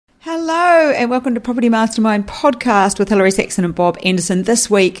and welcome to Property Mastermind podcast with Hilary Saxon and Bob Anderson. This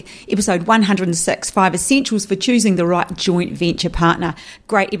week, episode 106, 5 Essentials for Choosing the Right Joint Venture Partner.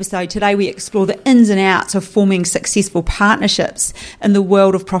 Great episode. Today we explore the ins and outs of forming successful partnerships in the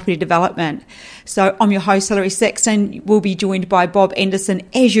world of property development. So I'm your host, Hilary Saxon. We'll be joined by Bob Anderson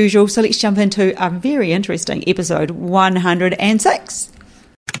as usual. So let's jump into a very interesting episode 106.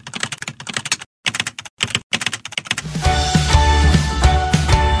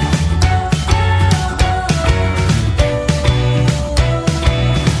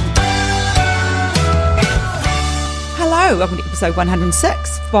 Welcome to episode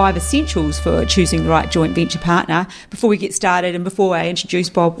 106, 5 Essentials for Choosing the Right Joint Venture Partner. Before we get started and before I introduce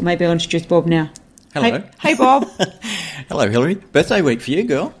Bob, maybe I'll introduce Bob now. Hello. Hey Bob. Hello, Hilary. Birthday week for you,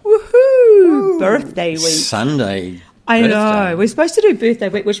 girl. Woohoo! Birthday week. Sunday. I birthday. know. We're supposed to do birthday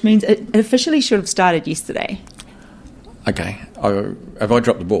week, which means it officially should have started yesterday. Okay. Have I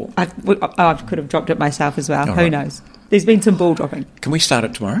dropped the ball? I could have dropped it myself as well. All Who right. knows? There's been some ball dropping. Can we start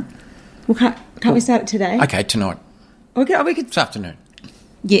it tomorrow? Well, can't we start it today? Okay, tonight. Okay, we could. This afternoon.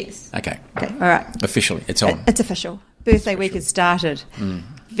 Yes. Okay. Okay, all right. Officially, it's on. It's official. Birthday week has started.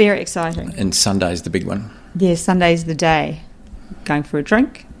 Very exciting. And Sunday's the big one. Yeah, Sunday's the day. Going for a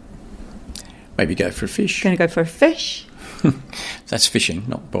drink. Maybe go for a fish. Going to go for a fish. That's fishing,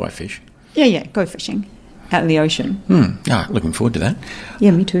 not buy fish. Yeah, go fishing out in the ocean. Looking forward to that.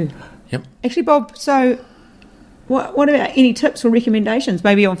 Yeah, me too. Yep. Actually, Bob, so what about any tips or recommendations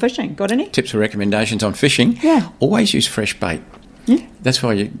maybe on fishing? Got any? Tips or recommendations on fishing? Yeah. Always use fresh bait. Yeah. That's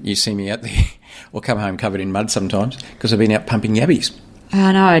why you see me out there or come home covered in mud sometimes because I've been out pumping yabbies.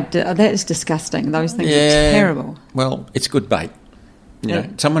 I know, that is disgusting. Those things are terrible. Well, it's good bait. You know,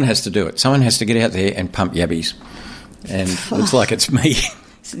 someone has to do it. Someone has to get out there and pump yabbies. And it looks like it's me.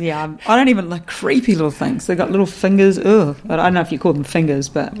 Yeah, I don't even like creepy little things. They've got little fingers. Ugh. I don't know if you call them fingers,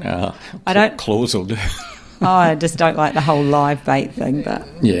 but I don't. Claws will do. I just don't like the whole live bait thing, but...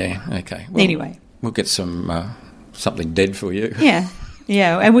 Yeah, okay. Well, anyway. We'll get something dead for you.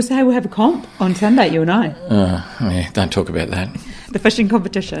 Yeah, and we'll have a comp on Sunday, you and I. Yeah, don't talk about that. The fishing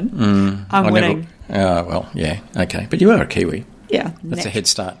competition. I'm winning. Well, yeah, okay. But you are a Kiwi. Yeah. That's a head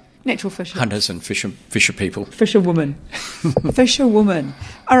start. Natural fisher. Hunters and fisher people. Fisherwoman. Fisherwoman.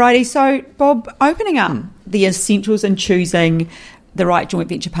 Alrighty, so Bob, opening up the essentials in choosing the right joint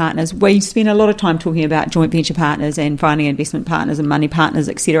venture partners. We spend a lot of time talking about joint venture partners and finding investment partners and money partners,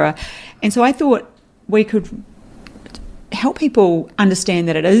 etc. And so I thought we could help people understand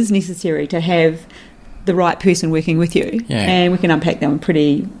that it is necessary to have the right person working with you. Yeah. And we can unpack them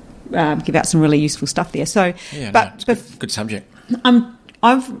and give out some really useful stuff there. So, it's good subject.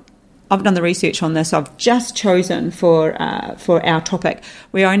 I've done the research on this. I've just chosen for our topic.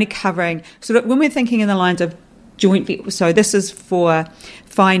 We're only covering sort of when we're thinking in the lines of joint venture. So this is for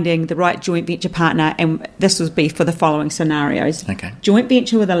finding the right joint venture partner, and this would be for the following scenarios. Okay. Joint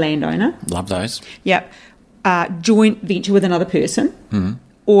venture with a landowner. Love those. Yep. Joint venture with another person.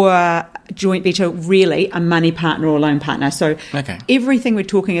 Or joint venture, really a money partner or loan partner. So everything we're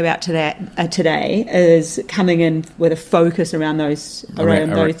talking about today is coming in with a focus around those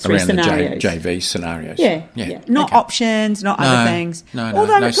three scenarios. The JV scenarios. Yeah. Not options, not other things.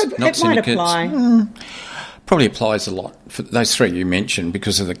 Although it might apply. Probably applies a lot for those three you mentioned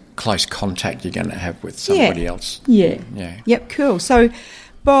because of the close contact you're going to have with somebody else. Yeah. Yep, cool. So,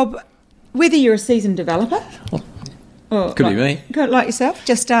 Bob, whether you're a seasoned developer... Could be me. Like yourself,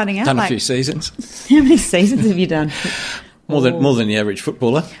 just starting out. Done a few seasons. How many seasons have you done? More than the average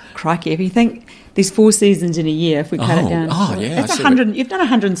footballer. Crikey, if you think there's 4 seasons in a year, if we cut it down. Oh, yeah. That's 100. You've done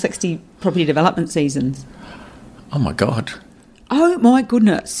 160 property development seasons. Oh, my God. Oh, my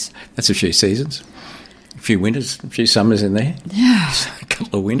goodness. That's a few seasons. A few winters, a few summers in there. Yeah. A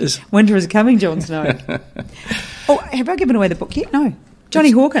couple of winters. Winter is coming, Jon Snow. Have I given away the book yet? No. Johnny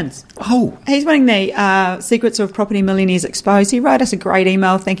Hawkins. Oh. He's running the Secrets of Property Millionaires Exposed. He wrote us a great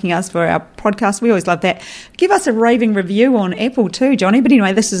email thanking us for our podcast. We always love that. Give us a raving review on Apple too, Johnny. But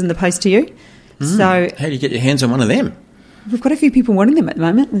anyway, this is in the post to you. So how do you get your hands on one of them? We've got a few people wanting them at the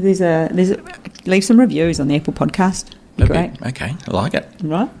moment. Leave some reviews on the Apple podcast. Great. Okay, I like it.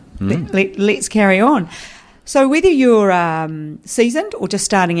 Right. Let's carry on. So whether you're seasoned or just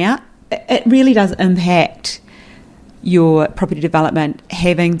starting out, it really does impact your property development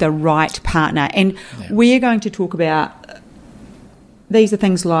having the right partner. And we're going to talk about, these are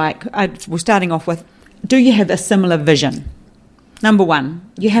things like, we're starting off with, do you have a similar vision? Number one,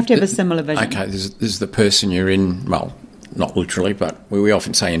 you have to have a similar vision. Okay, this is the person you're in, well, not literally, but we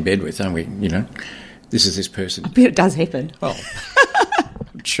often say in bed with, don't we? You know, this is this person. I bet it does happen. Well,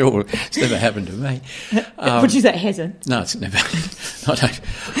 I'm sure it's never happened to me. Would you say it hasn't? No, it's never.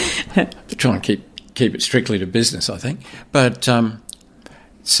 to try and keep it strictly to business, I think. But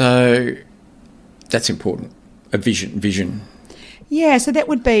so that's important. A vision. Yeah, so that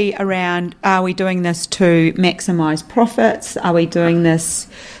would be around, are we doing this to maximise profits? Are we doing this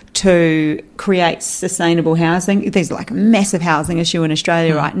to create sustainable housing? There's like a massive housing issue in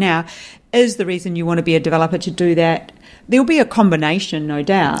Australia right now. Is the reason you want to be a developer to do that? There'll be a combination, no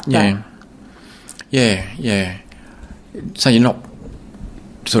doubt. Yeah. So you're not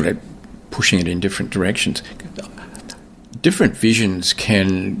sort of pushing it in different directions. Different visions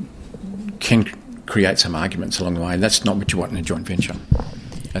can create some arguments along the way, and that's not what you want in a joint venture.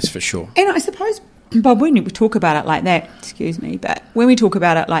 That's for sure. And I suppose, Bob, when we talk about it like that, but when we talk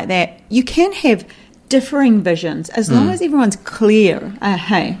about it like that, you can have differing visions as long as everyone's clear,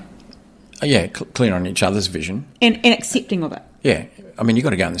 clear on each other's vision. And accepting of it. Yeah. I mean, you've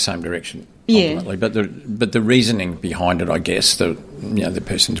got to go in the same direction, ultimately. But the reasoning behind it, I guess, the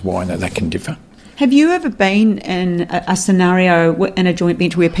person's why, that can differ. Have you ever been in a scenario in a joint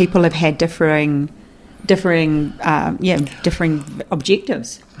venture where people have had differing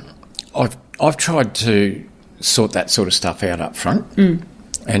objectives? I've tried to sort that sort of stuff out up front,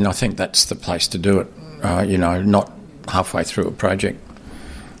 and I think that's the place to do it. Not halfway through a project.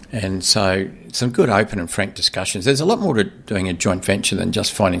 And so some good open and frank discussions. There's a lot more to doing a joint venture than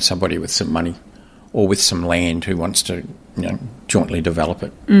just finding somebody with some money or with some land who wants to, jointly develop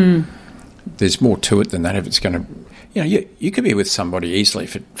it. There's more to it than that if it's going to... you could be with somebody easily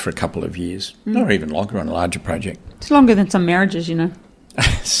for a couple of years, or even longer on a larger project. It's longer than some marriages,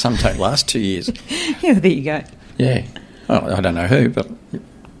 Some don't last 2 years. Yeah, there you go. Yeah. Well, I don't know who, but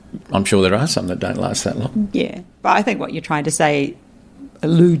I'm sure there are some that don't last that long. Yeah. But I think what you're trying to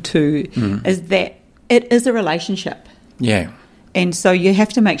allude to is that it is a relationship. Yeah. And so you have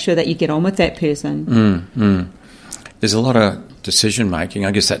to make sure that you get on with that person. There's a lot of decision making. I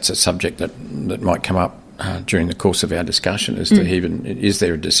guess that's a subject that might come up during the course of our discussion, as to even, is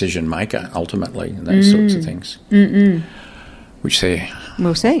there a decision maker ultimately, and those sorts of things. Which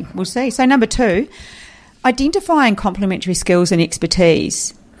we'll see. So number 2, identifying complementary skills and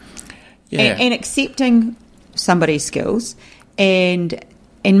expertise. Yeah. And accepting somebody's skills and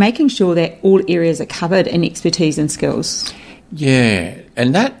making sure that all areas are covered in expertise and skills. Yeah,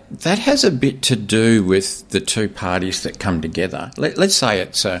 and that has a bit to do with the two parties that come together. Let's say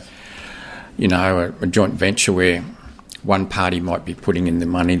it's a joint venture where one party might be putting in the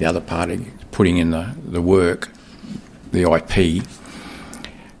money, the other party putting in the work, the IP.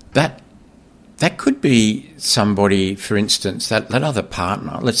 That could be somebody, for instance, that other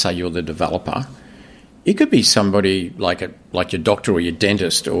partner. Let's say you're the developer. It could be somebody like your doctor or your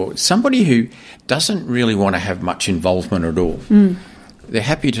dentist, or somebody who doesn't really want to have much involvement at all. They're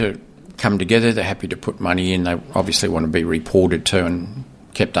happy to come together, they're happy to put money in, they obviously want to be reported to and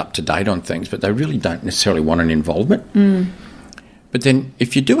kept up to date on things, but they really don't necessarily want an involvement. But then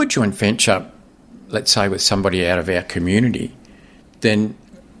if you do a joint venture, let's say with somebody out of our community, then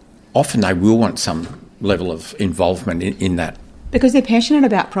often they will want some level of involvement in that. Because they're passionate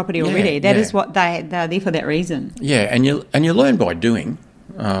about property already. That is what they're there for that reason. Yeah, and you learn by doing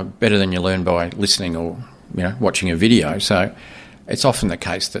better than you learn by listening or watching a video. So it's often the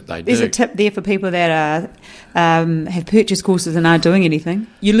case that they do. There's a tip there for people that have purchased courses and aren't doing anything.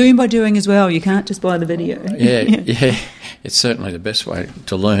 You learn by doing as well. You can't just buy the video. Yeah. It's certainly the best way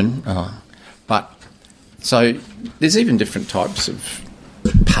to learn. But so there's even different types of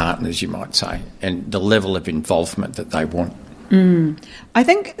partners, you might say, and the level of involvement that they want. I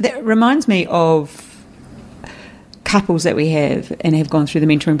think that reminds me of couples that we have and have gone through the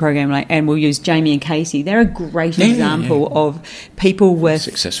mentoring program, and we'll use Jamie and Casey. They're a great example of people with...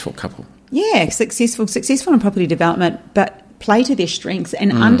 Successful couple. Yeah, successful in property development, but play to their strengths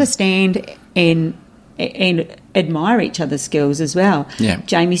and understand and admire each other's skills as well. Yeah.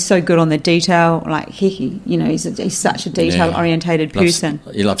 Jamie's so good on the detail, like Hickey, he's such a detail-orientated person.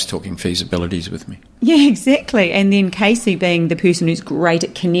 He loves talking feasibilities with me. Yeah, exactly. And then Casey being the person who's great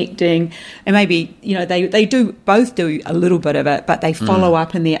at connecting, and maybe, they do both do a little bit of it, but they follow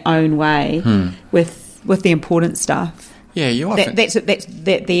up in their own way with the important stuff. Yeah, you often...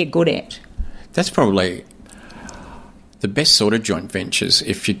 that they're good at. That's probably the best sort of joint ventures,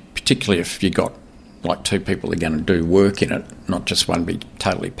 particularly if you got like two people that are going to do work in it, not just one be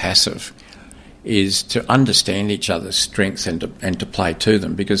totally passive, is to understand each other's strengths and to play to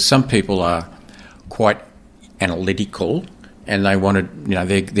them. Because some people are quite analytical and they want to,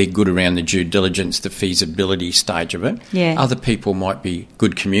 they're good around the due diligence, the feasibility stage of it. Yeah. Other people might be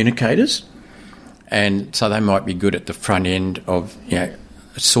good communicators, and so they might be good at the front end of,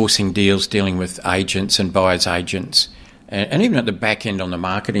 sourcing deals, dealing with agents and buyers' agents, and even at the back end on the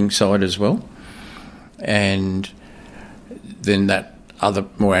marketing side as well. And then that other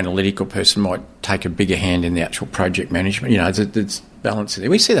more analytical person might take a bigger hand in the actual project management. There's balance there.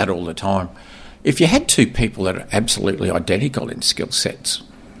 We see that all the time. If you had two people that are absolutely identical in skill sets,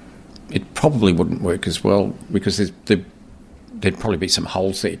 it probably wouldn't work as well, because there'd probably be some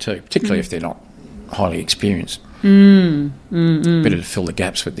holes there too, particularly if they're not highly experienced. Better to fill the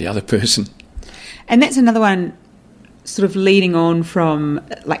gaps with the other person. And that's another one, sort of leading on from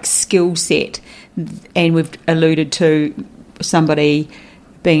like skill set, and we've alluded to somebody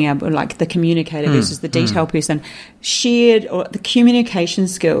being able, like the communicator versus the detail person, shared, or the communication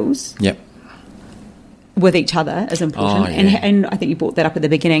skills. Yep. With each other is important. And I think you brought that up at the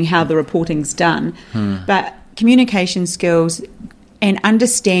beginning, how the reporting's done. But communication skills and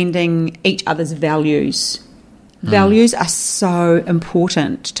understanding each other's values. Values are so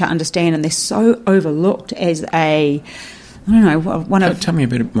important to understand, and they're so overlooked as Tell me a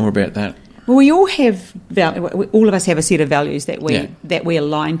bit more about that. Well, we all have all of us have a set of values that we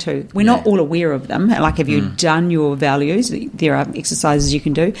align to. We're not all aware of them. Like, have you done your values? There are exercises you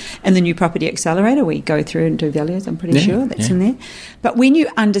can do. In the New Property Accelerator, we go through and do values. I'm pretty sure that's in there. But when you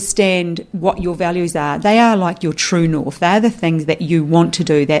understand what your values are, they are like your true north. They are the things that you want to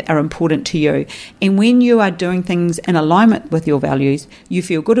do that are important to you. And when you are doing things in alignment with your values, you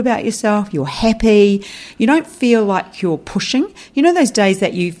feel good about yourself. You're happy. You don't feel like you're pushing. You know those days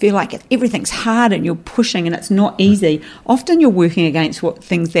that you feel like everything's hard and you're pushing and it's not easy. Often you're working against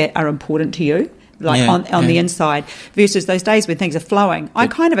things that are important to you, like on the inside, versus those days when things are flowing. I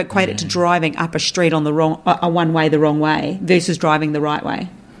kind of equate it to driving up a street on the one way the wrong way versus driving the right way.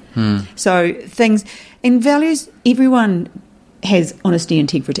 So things in values, everyone has honesty,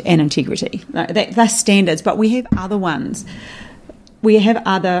 integrity, and integrity. They're standards, but we have other ones. We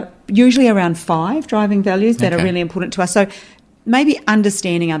have usually around 5 driving values that are really important to us. So maybe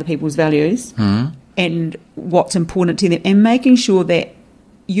understanding other people's values and what's important to them, and making sure that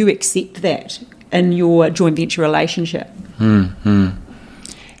you accept that in your joint venture relationship.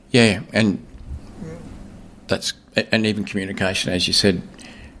 Yeah, and even communication, as you said,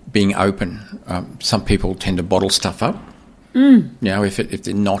 being open. Some people tend to bottle stuff up. If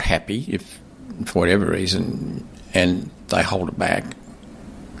they're not happy, if for whatever reason, and they hold it back.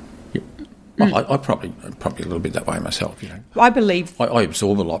 Well, I probably a little bit that way myself. I believe I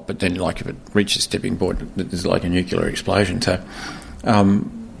absorb a lot, but then, like, if it reaches tipping point, there's like a nuclear explosion. So,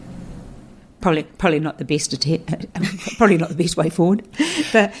 probably not the best probably not the best way forward.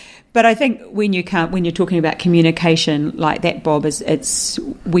 But I think when you're talking about communication like that, Bob, it's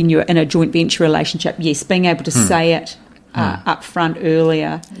when you're in a joint venture relationship. Yes, being able to say it up front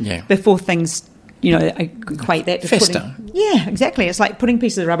earlier, before things. Equate that to fester. Exactly. It's like putting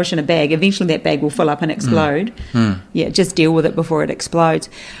pieces of rubbish in a bag. Eventually that bag will fill up and explode. Just deal with it before it explodes.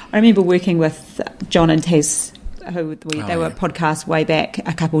 I remember working with John and Taz, they were a podcast way back,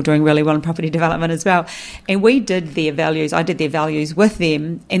 a couple doing really well in property development as well. And we did their values. I did their values with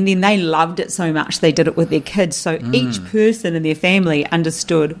them, and then they loved it so much they did it with their kids. So each person in their family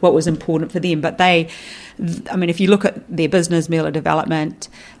understood what was important for them. But if you look at their business, Miller Development,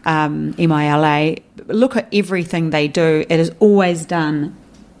 MILA, look at everything they do, it is always done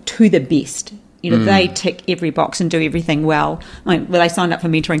to the best. They tick every box and do everything well. They signed up for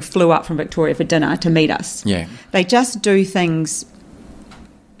mentoring, flew up from Victoria for dinner to meet us. Yeah. They just do things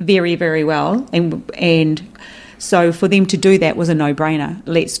very, very well. And so for them to do that was a no-brainer.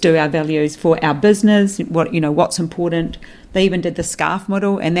 Let's do our values for our business, what's important. They even did the SCARF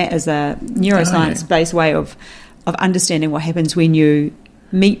model, and that is a neuroscience-based way of understanding what happens when you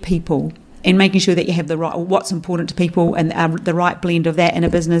meet people and making sure that you have what's important to people and the right blend of that in a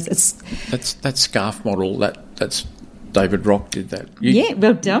business. That SCARF model, that's David Rock did that.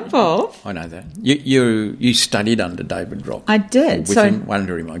 Well done, Bob. I know that. You studied under David Rock. I did. With him,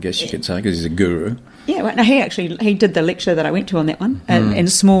 under him, I guess you could say, because he's a guru. Yeah, well, no, he did the lecture that I went to on that one in a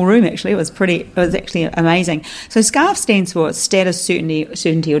small room. Actually, it was actually amazing. So SCARF stands for status,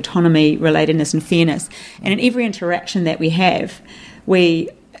 certainty, autonomy, relatedness, and fairness. And in every interaction that we have, we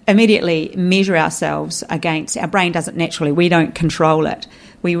immediately measure ourselves against. Our brain does it naturally. We don't control it.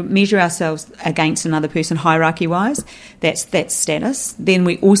 We measure ourselves against another person hierarchy-wise. That's status. Then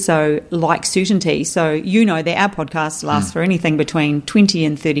we also like certainty. So that our podcast lasts for anything between 20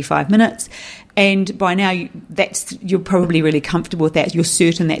 and 35 minutes. And by now, you're probably really comfortable with that. You're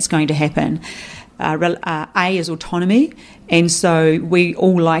certain that's going to happen. A is autonomy, and so we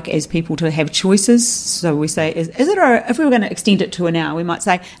all like as people to have choices. So we say, is it, if we were going to extend it to an hour, we might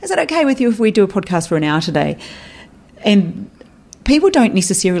say, is it okay with you if we do a podcast for an hour today? And people don't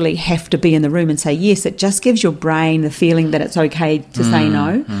necessarily have to be in the room and say yes. It just gives your brain the feeling that it's okay to say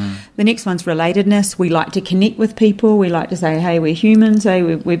no. The next one's relatedness. We like to connect with people. We like to say, hey, we're humans. Hey,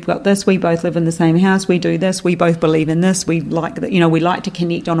 we've got this. We both live in the same house. We do this. We both believe in this. We like that. We like to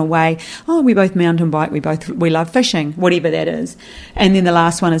connect on a way. Oh, we both mountain bike. We love fishing. Whatever that is. And then the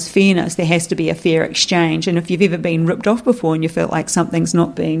last one is fairness. There has to be a fair exchange. And if you've ever been ripped off before and you felt like something's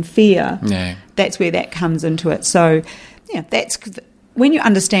not being fair, that's where that comes into it. So, yeah, that's when you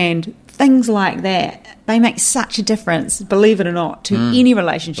understand things like that, they make such a difference, believe it or not, to any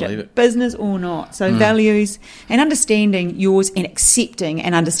relationship, business or not. So values and understanding yours and accepting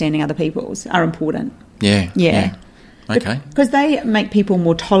and understanding other people's are important. Yeah. Okay. Because they make people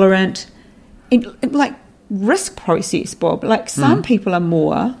more tolerant. Like risk process, Bob. Like some people are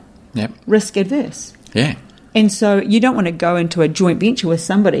more risk adverse. Yeah. And so you don't want to go into a joint venture with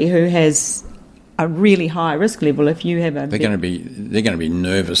somebody who has a really high risk level. If you have they're going to be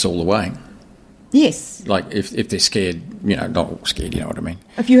nervous all the way. Yes. Like if they're scared, not scared, you know what I mean.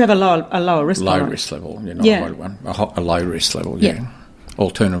 If you have a lower risk level. Risk level, not a high one. A low risk level,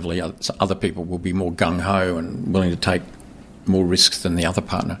 Alternatively, other people will be more gung-ho and willing to take more risks than the other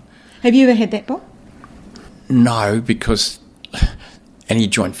partner. Have you ever had that, Bob? No, because any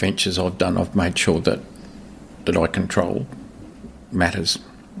joint ventures I've done, I've made sure that I control matters.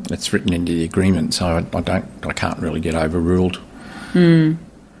 It's written into the agreement, so I can't really get overruled.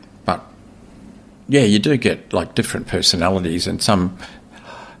 But yeah, you do get like different personalities, and some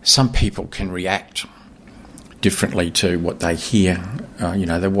people can react differently to what they hear.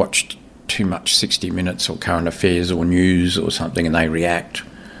 They watched too much 60 Minutes or Current Affairs or news or something, and they react.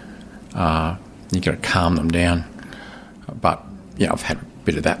 You've got to calm them down. But I've had a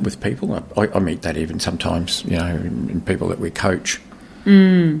bit of that with people. I meet that even sometimes, in people that we coach.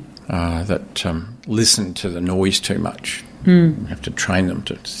 That listen to the noise too much. You have to train them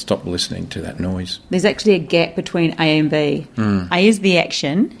to stop listening to that noise. There's actually a gap between A and B. A is the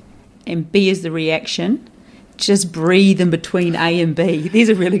action and B is the reaction. Just breathe in between A and B. There's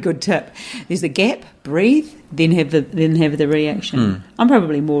a really good tip. There's a gap, breathe, then have the reaction. I'm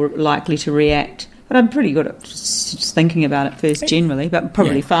probably more likely to react, but I'm pretty good at just thinking about it first generally, but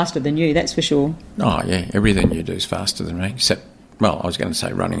probably faster than you, that's for sure. Oh, yeah, everything you do is faster than me, except, well, I was going to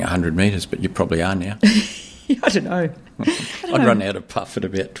say running 100 metres, but you probably are now. I don't know. I'd run out of puff at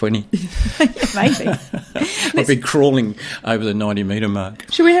about 20. Yeah, maybe. I'd be crawling over the 90-metre mark.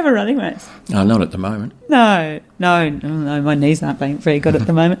 Should we have a running race? No, not at the moment. No, my knees aren't being very good at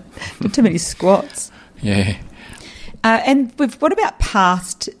the moment. Too many squats. Yeah. And what about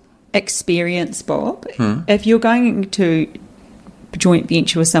past experience, Bob? If you're going to joint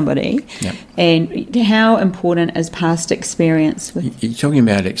venture with somebody, and how important is past experience? You're talking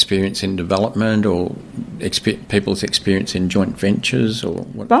about experience in development or people's experience in joint ventures, or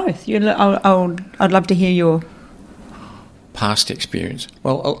what? Both. I'd love to hear your past experience.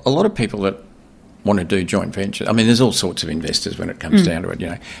 Well, a lot of people that want to do joint ventures, I mean, there's all sorts of investors when it comes down to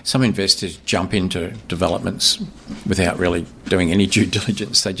it. Some investors jump into developments without really doing any due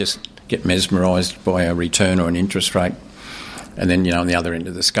diligence. They just get mesmerised by a return or an interest rate. And then, on the other end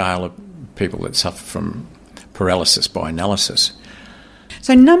of the scale are people that suffer from paralysis by analysis.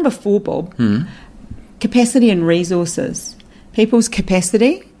 So number 4, Bob, capacity and resources. People's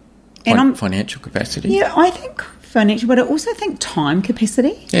capacity. And financial capacity. Yeah, I think financial, but I also think time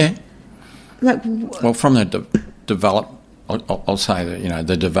capacity. Yeah. Well, from the I'll say that,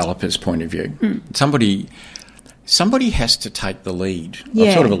 the developer's point of view. Somebody has to take the lead. Yeah.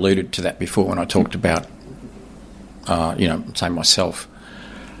 I've sort of alluded to that before when I talked about say myself,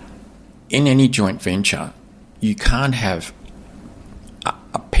 in any joint venture, you can't have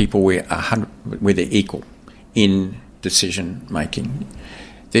people where they're equal in decision making.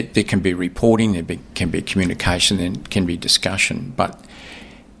 There can be reporting, there can be communication, there can be discussion, but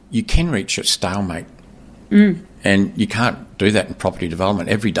you can reach a stalemate. And you can't do that in property development.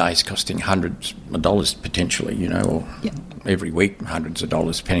 Every day is costing hundreds of dollars potentially, or every week hundreds of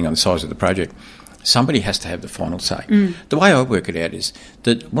dollars, depending on the size of the project. Somebody has to have the final say. The way I work it out is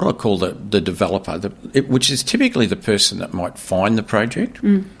that what I call the developer, which is typically the person that might find the project,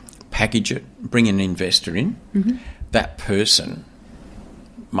 package it, bring an investor in, that person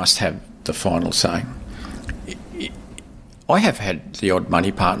must have the final say. I have had the odd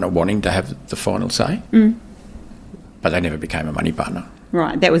money partner wanting to have the final say, but they never became a money partner.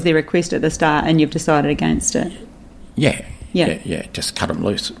 Right, that was their request at the start and you've decided against it. Yeah, just cut them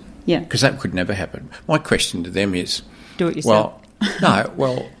loose. Yeah. Because that could never happen. My question to them is... Do it yourself. How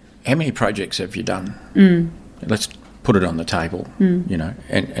many projects have you done? Let's put it on the table,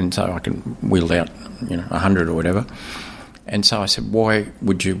 and so I can wheel out, 100 or whatever. And so I said, why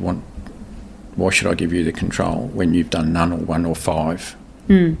should I give you the control when you've done none or one or five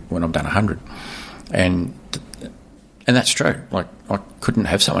when I've done 100? And that's true. Like, I couldn't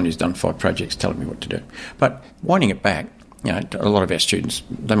have someone who's done 5 projects telling me what to do. But winding it back, you know, a lot of our students,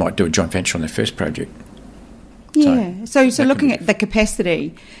 they might do a joint venture on their first project. Yeah. So looking at the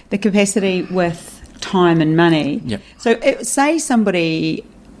capacity with time and money. Yep. So say somebody...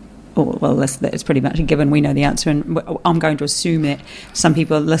 Oh, well, that's pretty much a given. We know the answer, and I'm going to assume that some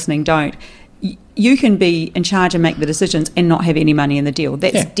people listening don't. You can be in charge and make the decisions and not have any money in the deal.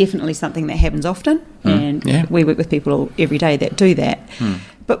 That's definitely something that happens often, and we work with people every day that do that.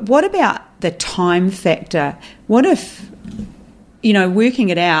 But what about the time factor? What if, you know, working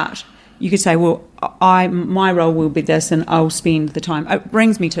it out, you could say, well, my role will be this and I'll spend the time. It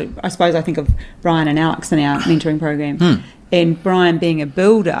brings me to, I suppose, I think of Brian and Alex in our mentoring program. And Brian being a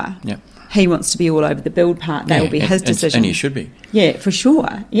builder, he wants to be all over the build part. That will be his decision. And he should be. Yeah, for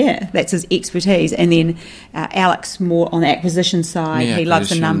sure. Yeah, that's his expertise. And then Alex more on the acquisition side. He loves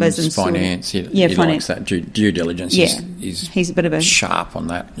the numbers and finance. He finance. Likes that due diligence. Yeah, he's a bit of a... sharp on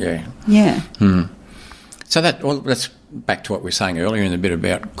that, Yeah. So that's back to what we were saying earlier in the bit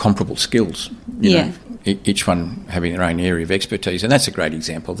about comparable skills. You know, each one having their own area of expertise. And that's a great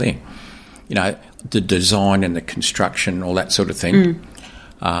example there. You know, the design and the construction, all that sort of thing,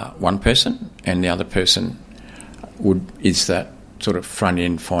 one person, and the other person is that sort of front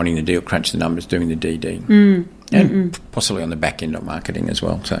end, finding the deal, crunch the numbers, doing the DD, and possibly on the back end of marketing as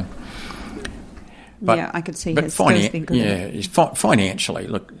well. So, I could see his skills being good. Financially,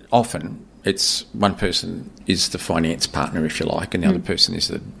 look, often it's one person is the finance partner, if you like, and the other person is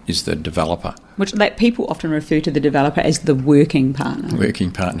the developer. Which people often refer to the developer as the working partner. The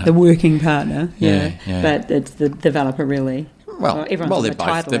working partner, but it's the developer really. Well, they're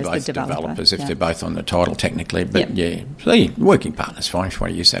both developers if they're both on the title technically, but so working partner's fine if you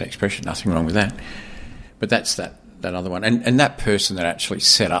want to use that expression, nothing wrong with that. But that's that other one. And that person that actually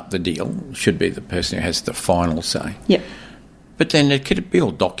set up the deal should be the person who has the final say. Yep. But then it could be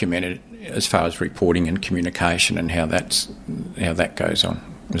all documented as far as reporting and communication and how that goes on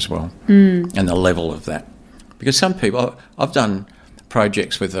as well, and the level of that. Because some people, I've done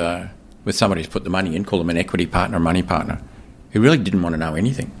projects with somebody who's put the money in, call them an equity partner, a money partner, who really didn't want to know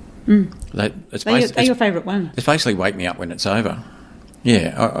anything. They're your favourite one. It's basically wake me up when it's over.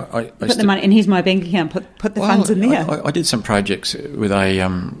 Yeah, I put the money, and here's my bank account. Put the funds in there. I did some projects with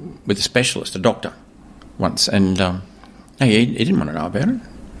a specialist, a doctor, once, and he didn't want to know about it.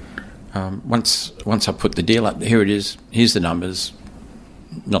 Once I put the deal up, here it is. Here's the numbers.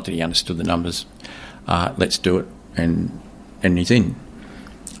 Not that he understood the numbers. Let's do it, and he's in.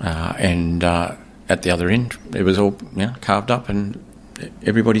 And at the other end, it was all carved up, and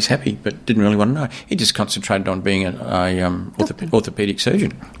everybody's happy, but didn't really want to know. He just concentrated on being an orthopaedic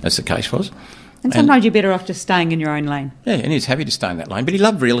surgeon, as the case was. And sometimes you're better off just staying in your own lane. Yeah, and he's happy to stay in that lane. But he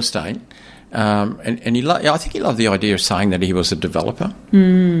loved real estate, and I think he loved the idea of saying that he was a developer.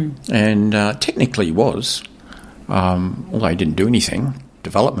 And technically he was, although he didn't do anything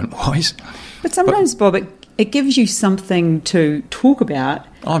development-wise. But sometimes, Bob, it gives you something to talk about.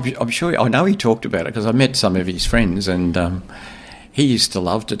 I'm sure. I know he talked about it because I met some of his friends, and he used to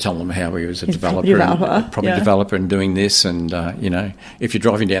love to tell them how he was a property developer and doing this, and if you're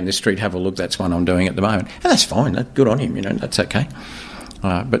driving down this street, have a look. That's one I'm doing at the moment, and that's fine. That's good on him. That's okay.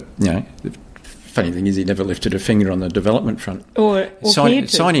 But the funny thing is, he never lifted a finger on the development front. Or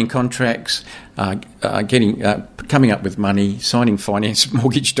signing contracts, coming up with money, signing finance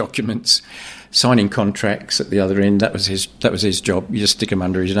mortgage documents, signing contracts at the other end. That was his job. You just stick him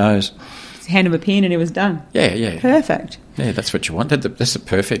under his nose. Hand him a pen and it was done. Yeah. Perfect. Yeah, that's what you want. That's the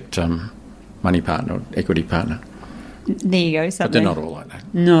perfect money partner or equity partner. There you go. But they're not all like that.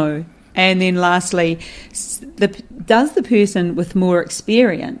 No. And then lastly, does the person with more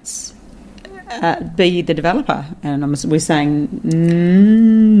experience be the developer? And we're saying...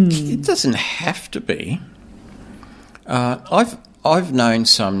 It doesn't have to be. I've known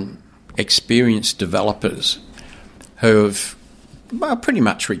some experienced developers who have pretty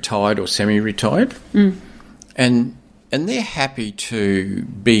much retired or semi-retired, and they're happy to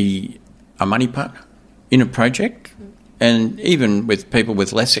be a money partner in a project, and even with people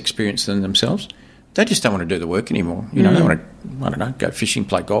with less experience than themselves, they just don't want to do the work anymore. They want to, I don't know, go fishing,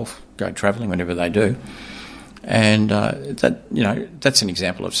 play golf, go travelling, whenever they do, and that's an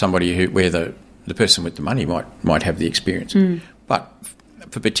example of somebody where the person with the money might have the experience, but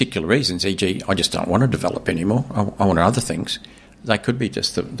for particular reasons, e.g., I just don't want to develop anymore. I want other things. They could be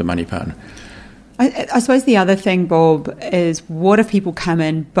just the money partner. I suppose the other thing, Bob, is what if people come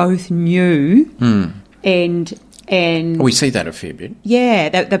in both new and And We see that a fair bit. yeah,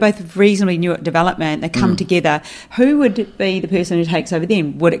 they're both reasonably new at development. They come together. Who would be the person who takes over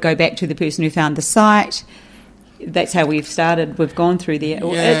then? Would it go back to the person who found the site? That's how we've started. We've gone through there.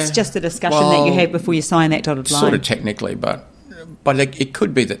 Or Yeah. it's just a discussion that you have before you sign that dotted line. Sort of technically, but it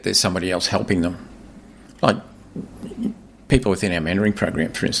could be that there's somebody else helping them. Like people within our mentoring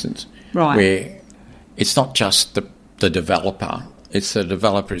program, for instance, Right. where it's not just the developer, it's the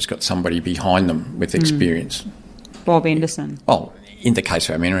developer who's got somebody behind them with experience. Bob Anderson. Oh, in the case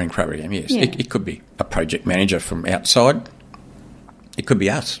of our mentoring program, yes. Yeah. It could be a project manager from outside. It could be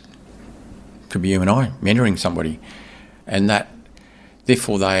us. It could be you and I mentoring somebody. And that,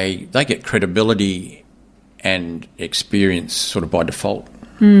 therefore, they get credibility and experience sort of by default.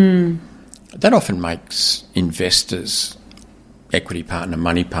 That often makes investors, equity partner,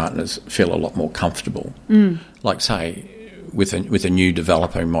 money partners feel a lot more comfortable. Like, say, with a new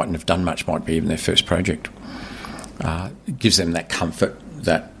developer who mightn't have done much, might be even their first project. It gives them that comfort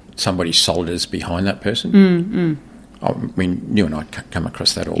that somebody solid is behind that person. I mean, you and I come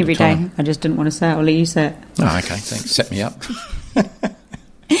across that all Every the time. day. I just didn't want to say it. I'll let you say it. Oh, okay, thanks. Set me up.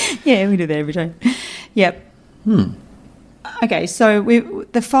 Yeah, we do that every day. Yep. Okay, so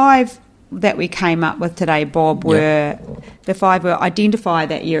the 5 that we came up with today, Bob, were the 5 were identify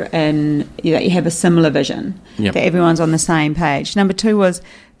that you're in, that you have a similar vision, Yep. that everyone's on the same page. Number 2 was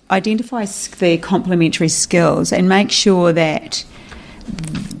identify the complementary skills and make sure that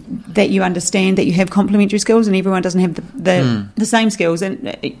you understand that you have complementary skills and everyone doesn't have the same skills,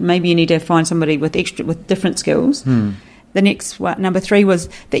 and maybe you need to find somebody with different skills. The next one, number 3, was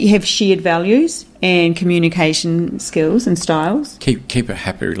that you have shared values and communication skills and styles. Keep a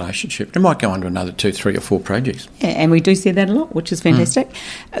happy relationship. It might go on to another 2, 3 or 4 projects. And we do see that a lot, which is fantastic.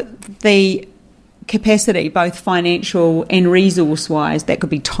 The capacity, both financial and resource-wise, that could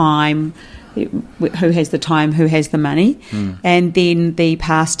be time, who has the time, who has the money, and then the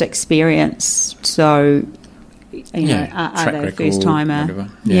past experience. So, you know, are track they a record, first-timer? whatever.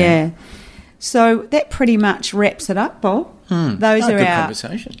 Yeah. So that pretty much wraps it up, Bob. Those are good our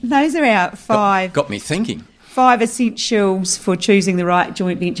conversation. Those are our 5 Got me thinking. 5 essentials for choosing the right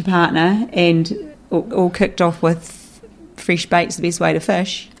joint venture partner, and all kicked off with fresh bait's the best way to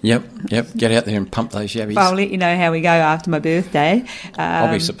fish. Yep. Get out there and pump those yabbies. I'll let you know how we go after my birthday.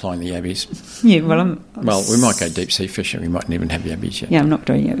 I'll be supplying the yabbies. Yeah, well, Well, we might go deep sea fishing. We mightn't even have yabbies yet. yeah, I'm not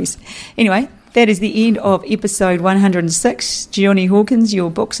doing yabbies. Anyway, that is the end of episode 106. Johnny Hawkins,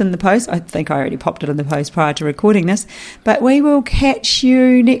 your book's in the post. I think I already popped it in the post prior to recording this. But we will catch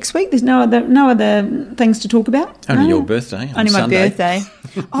you next week. There's no other things to talk about. Only No? your birthday on Only my Sunday. birthday.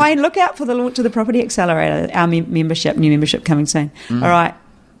 Oh, and look out for the launch of the Property Accelerator, our new membership coming soon. All right.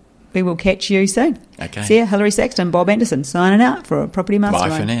 We will catch you soon. Okay. See ya. Hilary Saxton, Bob Anderson, signing out for a Property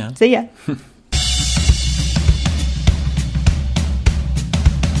Mastermind. for now. See ya.